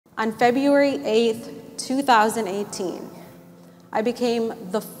On February 8th, 2018, I became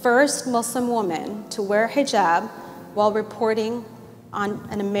the first Muslim woman to wear hijab while reporting on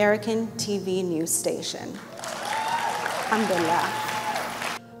an American TV news station. Alhamdulillah.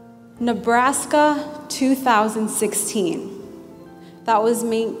 Nebraska, 2016. That was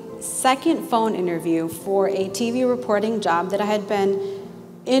my second phone interview for a TV reporting job that I had been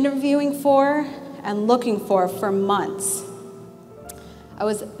interviewing for and looking for months. I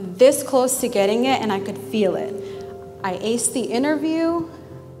was this close to getting it and I could feel it. I aced the interview.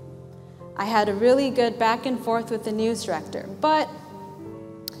 I had a really good back and forth with the news director, but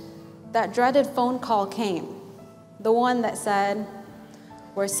that dreaded phone call came. The one that said,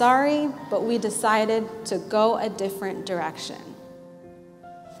 "We're sorry, but we decided to go a different direction."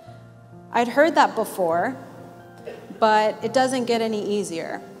 I'd heard that before, but it doesn't get any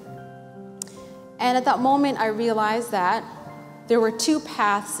easier. And at that moment, I realized that there were two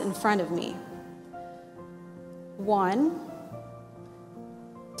paths in front of me. One,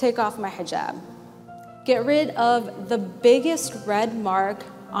 take off my hijab. Get rid of the biggest red mark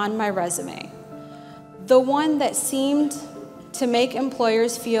on my resume. The one that seemed to make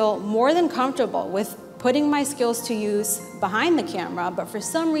employers feel more than comfortable with putting my skills to use behind the camera, but for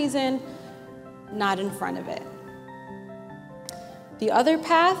some reason, not in front of it. The other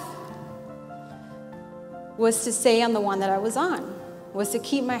path was to stay on the one that I was on, was to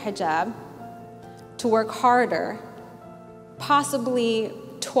keep my hijab, to work harder, possibly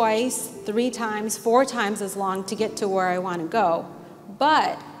twice, 3 times, 4 times as long to get to where I want to go,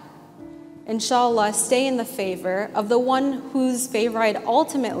 but inshallah, stay in the favor of the one whose favor I'd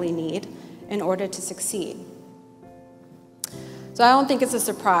ultimately need in order to succeed. So I don't think it's a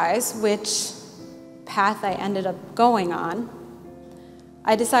surprise which path I ended up going on.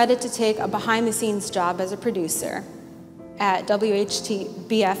 I decided to take a behind-the-scenes job as a producer at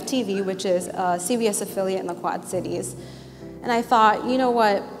WHBF-TV, which is a CBS affiliate in the Quad Cities. And I thought, you know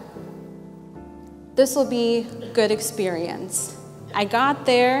what? This will be a good experience. I got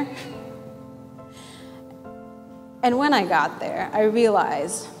there, and when I got there, I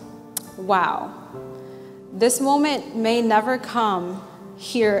realized, wow, this moment may never come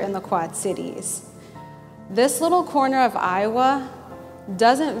here in the Quad Cities. This little corner of Iowa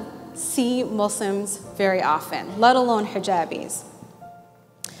doesn't see Muslims very often, let alone hijabis.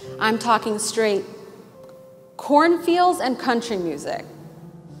 I'm talking straight cornfields and country music.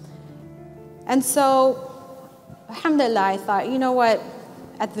 And so, alhamdulillah, I thought, you know what,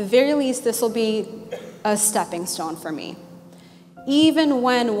 at the very least, this will be a stepping stone for me. Even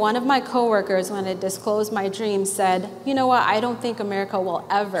when one of my coworkers, when I disclosed my dream, said, you know what, I don't think America will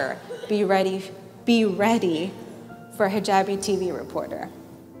ever be ready for a hijabi TV reporter.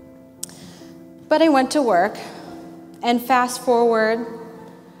 But I went to work, and fast forward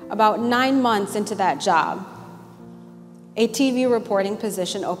about 9 months into that job, a TV reporting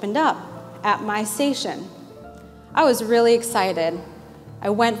position opened up at my station. I was really excited. I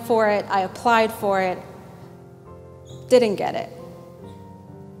went for it, I applied for it, didn't get it.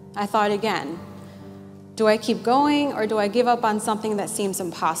 I thought again, do I keep going or do I give up on something that seems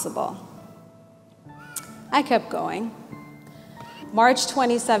impossible? I kept going. March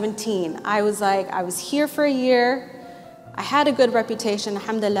 2017, I was here for a year. I had a good reputation,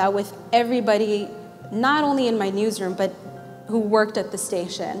 alhamdulillah, with everybody, not only in my newsroom, but who worked at the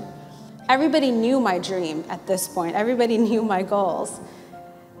station. Everybody knew my dream at this point. Everybody knew my goals.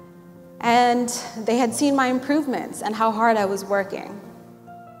 And they had seen my improvements and how hard I was working.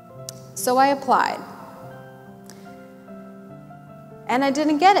 So I applied. And I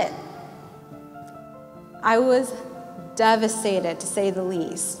didn't get it. I was devastated, to say the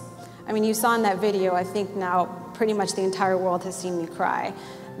least. I mean, you saw in that video, I think now pretty much the entire world has seen me cry.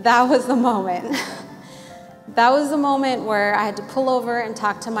 That was the moment. That was the moment where I had to pull over and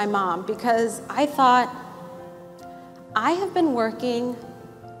talk to my mom, because I thought, I have been working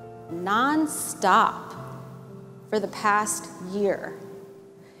non-stop for the past year.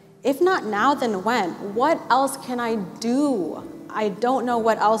 If not now, then when? What else can I do? I don't know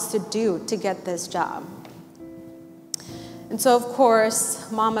what else to do to get this job. And so, of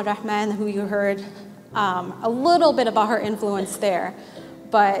course, Mama Rahman, who you heard a little bit about her influence there,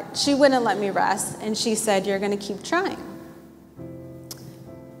 but she wouldn't let me rest, and she said, you're going to keep trying.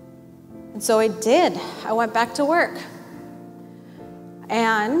 And so I did. I went back to work.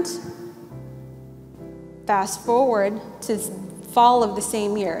 And fast forward to fall of the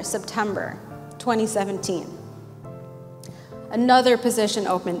same year, September 2017. Another position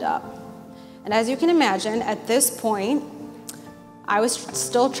opened up. And as you can imagine, at this point, I was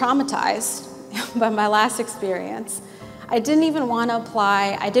still traumatized by my last experience. I didn't even want to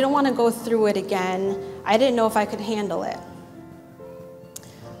apply. I didn't want to go through it again. I didn't know if I could handle it.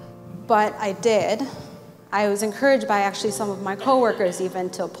 But I did. I was encouraged by actually some of my coworkers even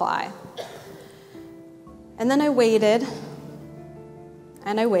to apply. And then I waited,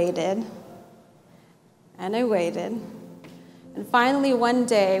 and I waited, and I waited. And finally, one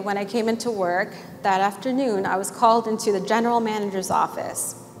day, when I came into work that afternoon, I was called into the general manager's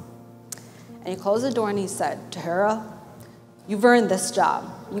office. And he closed the door and he said, "Tahera, you've earned this job.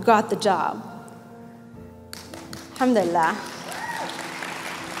 You got the job." Alhamdulillah.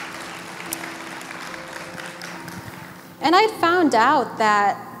 And I found out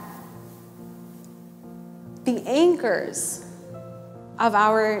that the anchors of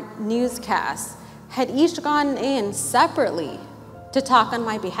our newscasts had each gone in separately to talk on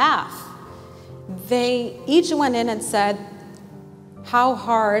my behalf. They each went in and said how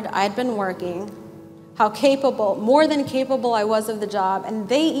hard I'd been working, how capable, more than capable I was of the job, and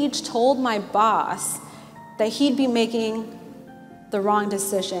they each told my boss that he'd be making the wrong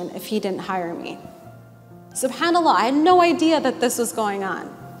decision if he didn't hire me. SubhanAllah, I had no idea that this was going on.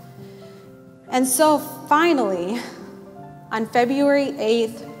 And so finally, on February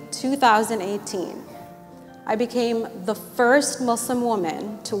 8th, 2018, I became the first Muslim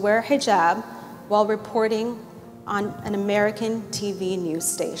woman to wear hijab while reporting on an American TV news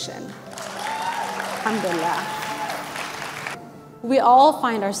station. Alhamdulillah. We all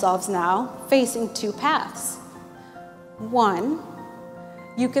find ourselves now facing two paths. One,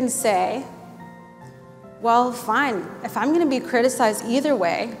 you can say, well, fine, if I'm going to be criticized either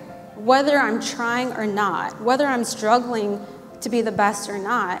way, whether I'm trying or not, whether I'm struggling to be the best or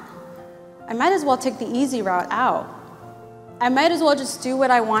not, I might as well take the easy route out. I might as well just do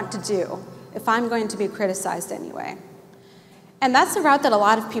what I want to do if I'm going to be criticized anyway. And that's the route that a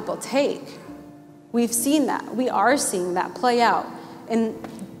lot of people take. We've seen that. We are seeing that play out in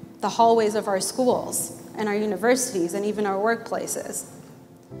the hallways of our schools and our universities and even our workplaces.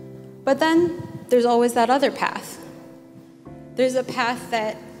 But then there's always that other path. There's a path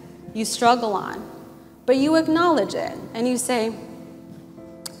that you struggle on, but you acknowledge it and you say,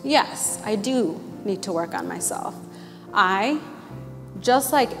 yes, I do need to work on myself. I,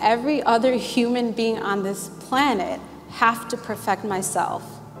 just like every other human being on this planet, have to perfect myself.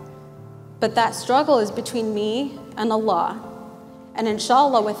 But that struggle is between me and Allah. And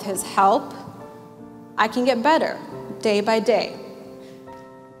inshallah, with His help, I can get better day by day.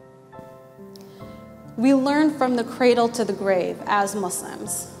 We learn from the cradle to the grave as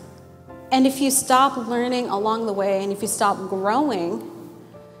Muslims. And if you stop learning along the way and if you stop growing,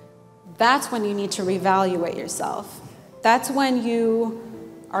 that's when you need to reevaluate yourself. That's when you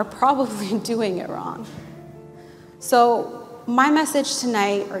are probably doing it wrong. So my message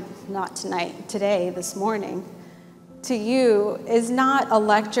tonight, or not tonight, today, this morning, to you is not a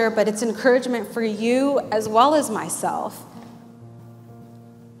lecture, but it's encouragement for you as well as myself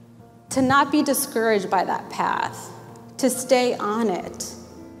to not be discouraged by that path, to stay on it.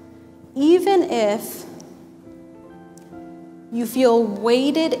 Even if you feel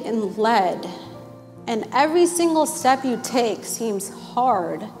weighted and led, and every single step you take seems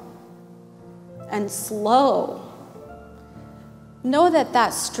hard and slow, know that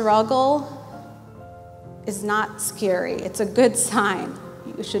that struggle is not scary. It's a good sign.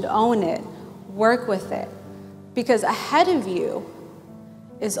 You should own it, work with it, because ahead of you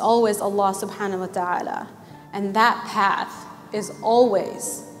is always Allah subhanahu wa ta'ala, and that path is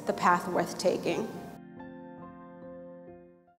always the path worth taking.